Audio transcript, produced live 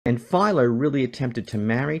And Philo really attempted to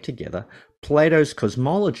marry together Plato's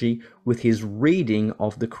cosmology with his reading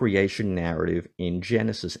of the creation narrative in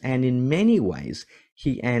Genesis. And in many ways,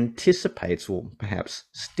 he anticipates or perhaps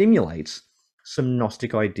stimulates some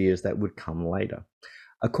Gnostic ideas that would come later.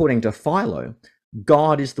 According to Philo,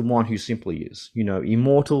 God is the one who simply is,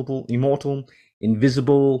 immortal,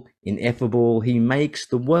 invisible, ineffable. He makes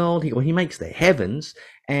the world, he makes the heavens,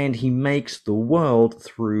 and he makes the world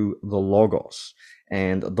through the Logos.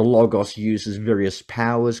 And the Logos uses various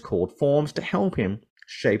powers called forms to help him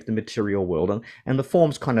shape the material world. And the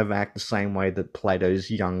forms kind of act the same way that Plato's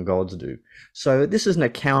young gods do. So this is an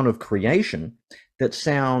account of creation that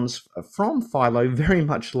sounds, from Philo, very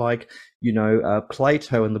much like,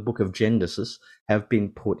 Plato and the book of Genesis have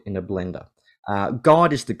been put in a blender.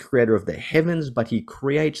 God is the creator of the heavens, but he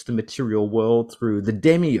creates the material world through the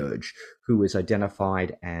demiurge, who is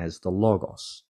identified as the Logos.